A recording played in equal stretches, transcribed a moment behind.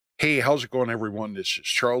Hey, how's it going, everyone? This is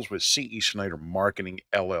Charles with Snyder Marketing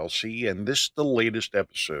LLC, and this is the latest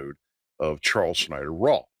episode of Charles Snyder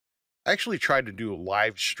Raw. I actually tried to do a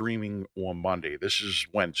live streaming on Monday. This is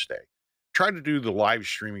Wednesday. Tried to do the live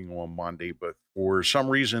streaming on Monday, but for some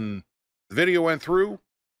reason, the video went through,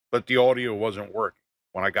 but the audio wasn't working.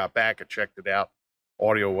 When I got back, I checked it out.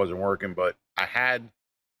 Audio wasn't working, but I had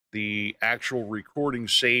the actual recording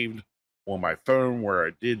saved on my phone where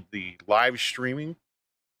I did the live streaming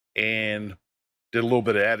and did a little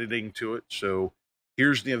bit of editing to it. So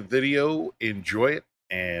here's the video. Enjoy it,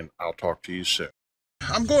 and I'll talk to you soon.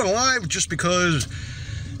 I'm going live just because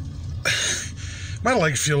my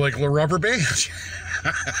legs feel like little rubber bands.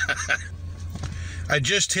 I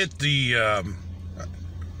just hit the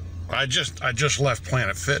I just left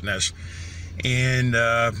Planet Fitness, and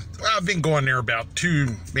I've been going there about 2,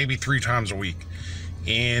 maybe 3 times a week,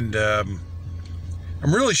 and I'm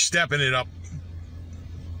really stepping it up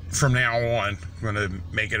from now on. I'm going to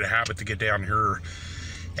make it a habit to get down here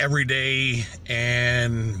every day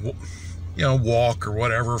and, walk or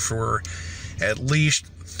whatever for at least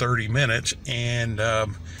 30 minutes. And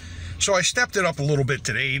so I stepped it up a little bit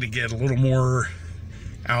today to get a little more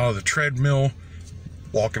out of the treadmill,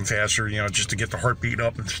 walking faster, just to get the heartbeat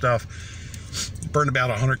up and stuff. Burned about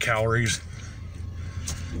 100 calories,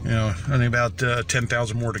 only about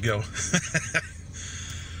 10,000 more to go.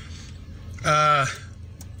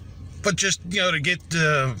 But just, to get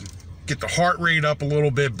the heart rate up a little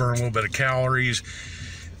bit, burn a little bit of calories,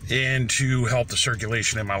 and to help the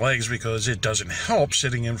circulation in my legs, because it doesn't help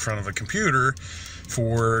sitting in front of a computer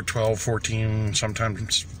for 12, 14,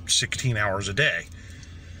 sometimes 16 hours a day.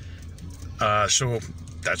 So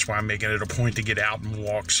that's why I'm making it a point to get out and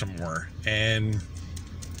walk somewhere. And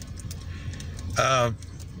I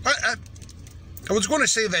was going to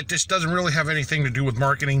say that this doesn't really have anything to do with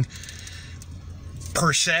marketing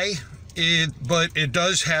per se, but it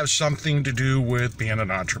does have something to do with being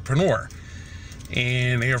an entrepreneur.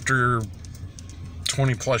 And after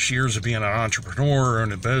 20 plus years of being an entrepreneur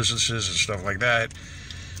and businesses and stuff like that,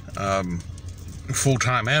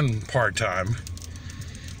 full-time and part-time,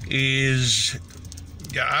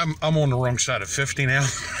 I'm on the wrong side of 50 now.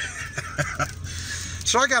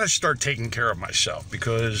 So I got to start taking care of myself,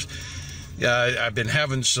 because I've been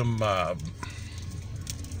having some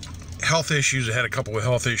health issues. I had a couple of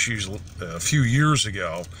health issues a few years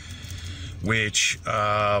ago, which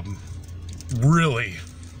really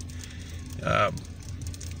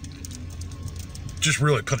just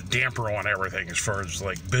really put a damper on everything as far as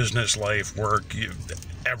like business, life, work,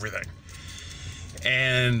 everything.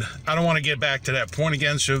 And I don't want to get back to that point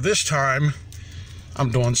again. So this time I'm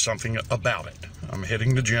doing something about it. I'm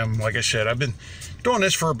hitting the gym. Like I said, I've been doing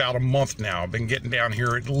this for about a month now. I've been getting down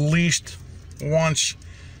here at least once,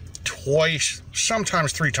 twice,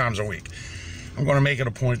 sometimes 3 times a week. I'm going to make it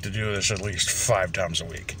a point to do this at least 5 times a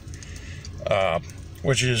week,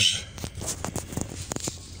 which is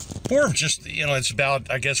more of just, it's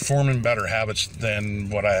about, I guess, forming better habits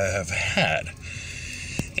than what I have had.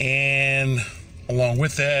 And along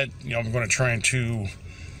with that, I'm going to try to,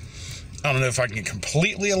 I don't know if I can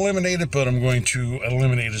completely eliminate it, but I'm going to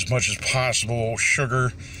eliminate as much as possible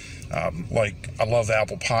sugar. Like, I love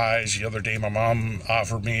apple pies. The other day, my mom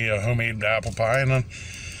offered me a homemade apple pie, and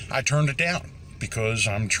I turned it down because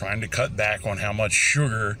I'm trying to cut back on how much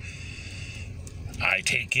sugar I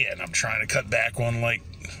take in. I'm trying to cut back on,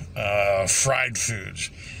 fried foods.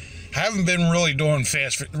 I haven't been really doing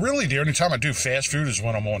fast food. Really, the only time I do fast food is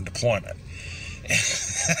when I'm on deployment,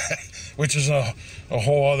 which is a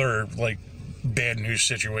whole other, bad news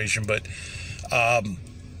situation. But,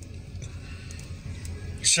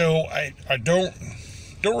 so I don't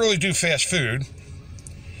really do fast food.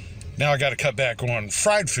 Now I got to cut back on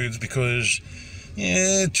fried foods, because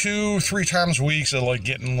 2-3 times a week I like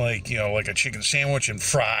getting like a chicken sandwich and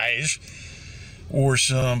fries, or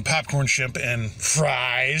some popcorn shrimp and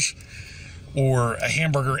fries, or a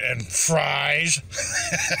hamburger and fries.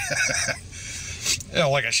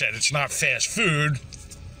 Like I said, it's not fast food,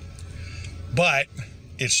 but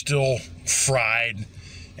it's still fried,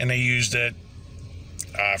 and they use that,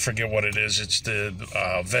 I forget what it is. It's the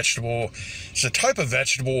vegetable. It's a type of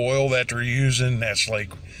vegetable oil that they're using. That's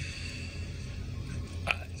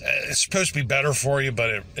it's supposed to be better for you,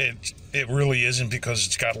 but it really isn't, because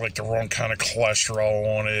it's got the wrong kind of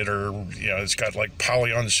cholesterol on it, or it's got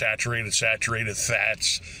polyunsaturated, saturated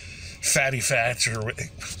fats, fatty fats, or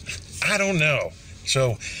I don't know.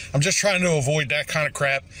 So I'm just trying to avoid that kind of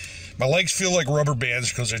crap. My legs feel like rubber bands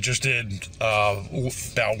because I just did about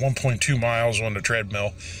 1.2 miles on the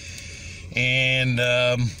treadmill. And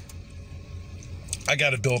I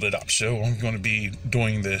got to build it up. So I'm going to be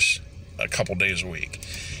doing this a couple days a week.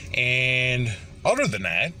 And other than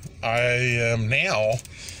that, I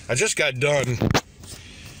just got done,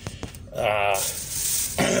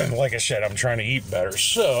 like I said, I'm trying to eat better.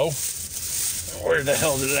 So, where the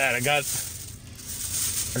hell did that? I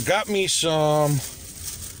got me some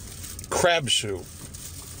crab soup,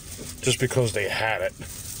 just because they had it.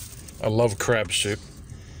 I love crab soup.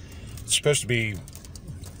 It's supposed to be,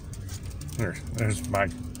 there's my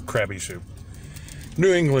crabby soup,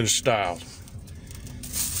 New England style.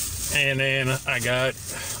 And then I got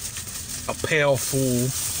a pail full.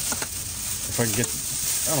 If I can get,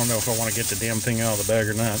 I don't know if I want to get the damn thing out of the bag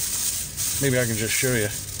or not. Maybe I can just show you.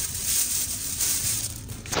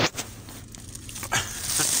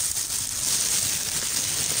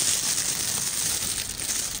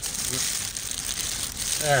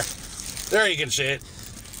 There you can see it.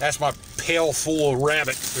 That's my pail full of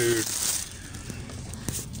rabbit food.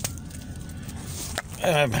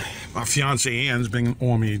 My fiance Ann's been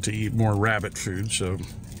on me to eat more rabbit food, so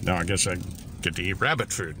now I guess I get to eat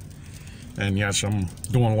rabbit food. And yes, I'm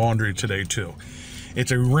doing laundry today too.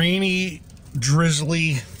 It's a rainy,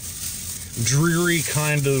 drizzly, dreary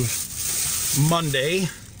kind of Monday.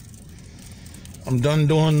 I'm done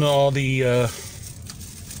doing all the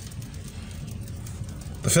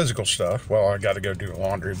physical stuff. Well, I got to go do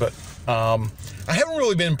laundry, but I haven't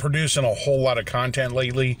really been producing a whole lot of content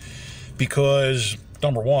lately because,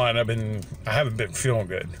 number one, I haven't been feeling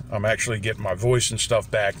good. I'm actually getting my voice and stuff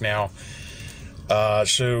back now.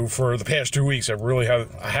 So for the past 2 weeks, I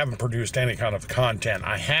haven't produced any kind of content.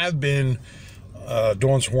 I have been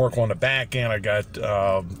doing some work on the back end. I'm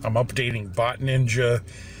updating Bot Ninja.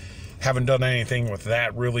 Haven't done anything with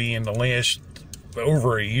that really in the last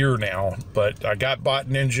over a year now, but I got Bot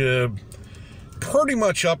Ninja pretty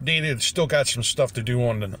much updated. Still got some stuff to do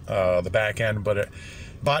on the back end, but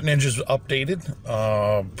Bot Ninja's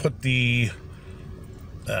updated. Put the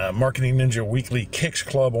Marketing Ninja Weekly Kicks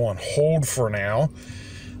Club on hold for now.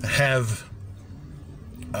 I have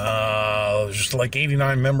just like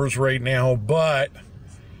 89 members right now, but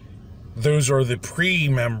those are the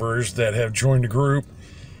pre-members that have joined the group,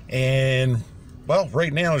 and well,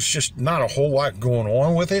 right now it's just not a whole lot going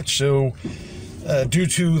on with it. So due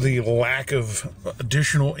to the lack of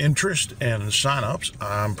additional interest and signups,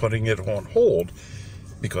 I'm putting it on hold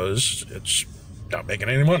because it's not making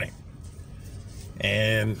any money.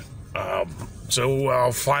 And so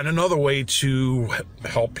I'll find another way to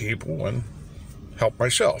help people and help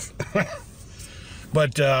myself.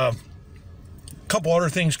 But a couple other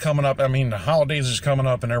things coming up. I mean, the holidays is coming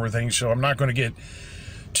up and everything, so I'm not going to get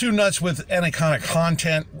too nuts with any kind of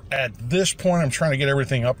content at this point. I'm trying to get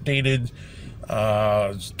everything updated,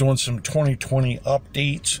 doing some 2020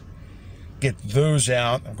 updates, get those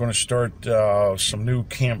out. I'm going to start some new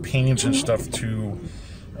campaigns and stuff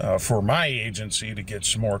for my agency to get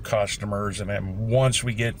some more customers, and then once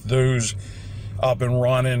we get those up and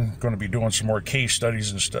running, going to be doing some more case studies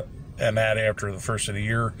and stuff, and that after the first of the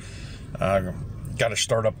year. Got to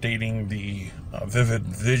start updating the Vivid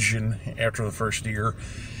Vision after the first year,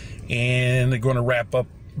 and they're going to wrap up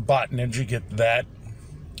Bot Ninja, get that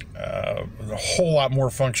a whole lot more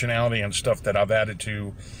functionality and stuff that I've added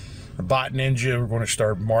to Bot Ninja. We're going to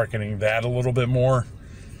start marketing that a little bit more,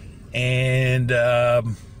 and I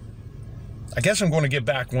guess I'm going to get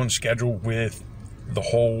back on schedule with the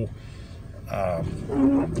whole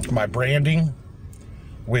my branding,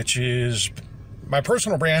 which is my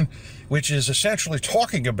personal brand, which is essentially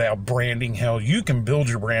talking about branding, how you can build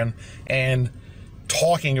your brand, and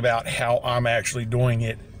talking about how I'm actually doing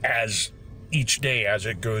it as each day as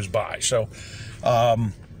it goes by. So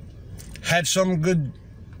had some good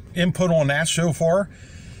input on that so far.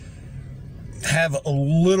 Have a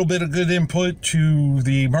little bit of good input to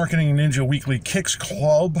the Marketing Ninja Weekly Kicks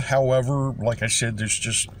Club. However, like I said, there's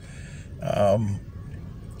just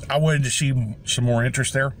I wanted to see some more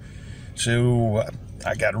interest there, so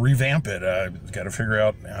I got to revamp it. I got to figure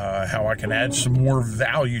out how I can add some more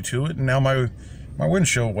value to it. And now my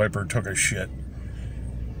windshield wiper took a shit.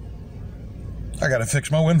 I got to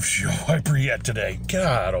fix my windshield wiper yet today.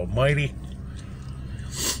 God almighty.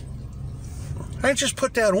 I just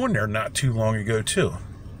put that on there not too long ago too.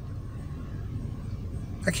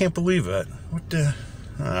 I can't believe it. What the?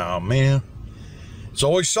 Oh man, it's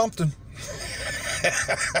always something.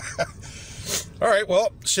 All right,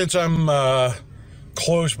 well, since I'm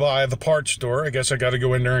close by the parts store, I guess I got to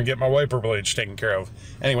go in there and get my wiper blades taken care of.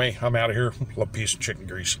 Anyway, I'm out of here. Love, peace, and chicken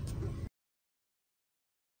grease.